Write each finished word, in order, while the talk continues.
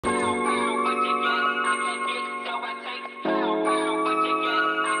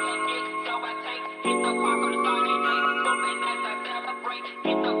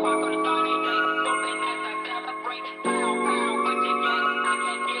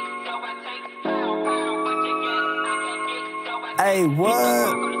Hey,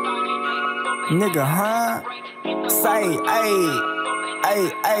 what? Nigga, huh? Say,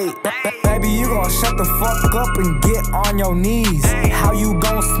 hey, baby, you gon' shut the fuck up and get on your knees. How you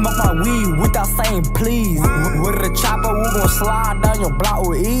gon' smoke my weed without saying please? With a chopper, we gon' slide down your block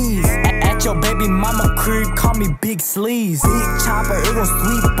with ease. At your baby mama crib, call me Big Sleaze. Big chopper, it gon'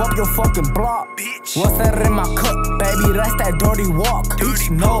 sweep up your fucking block. What's that in my cup, baby? That's that dirty walk.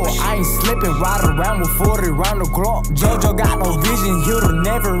 Bitch, no, I ain't slipping. Ride around with 40 round the Glock. JoJo got no vision, he'll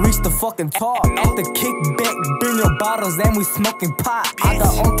never reach the fucking top. At the kickback, bring your bottles and we smoking pot. I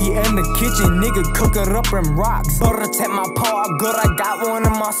got Unky in the kitchen, nigga cook it up in rocks. Butter tap my paw, good, I got one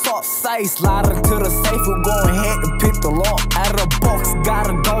in my sock. Say, slide into the safe, we go ahead and pick the lock. Out of the box, got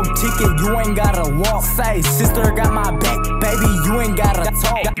a gold ticket, you ain't gotta walk. Say, sister got my back, baby, you ain't gotta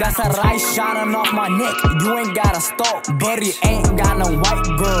talk. That's a rice shining off my neck, you ain't gotta stalk. Buddy ain't got no white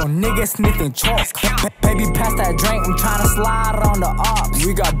girl, nigga sniffing chalk. Baby, pass that drink, I'm tryna slide on the ops.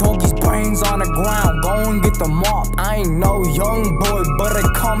 We got donkey's brains on the ground, go and get the mop. I ain't no young boy, but they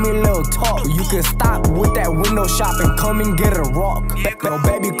call me Lil Talk. You can stop with that window shopping, come and get a rock. Yo,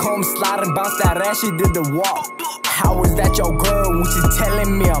 baby, come slide and bounce that ass, she did the walk. How is that your girl when she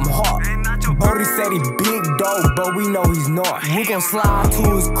telling me I'm hot? Brody said he big dope, but we know he's not. We gon' slide to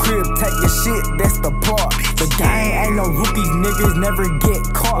his crib, take your shit, that's the part. The gang ain't no rookies, niggas never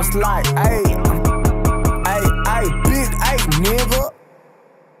get caught. It's like, ayy, big, nigga.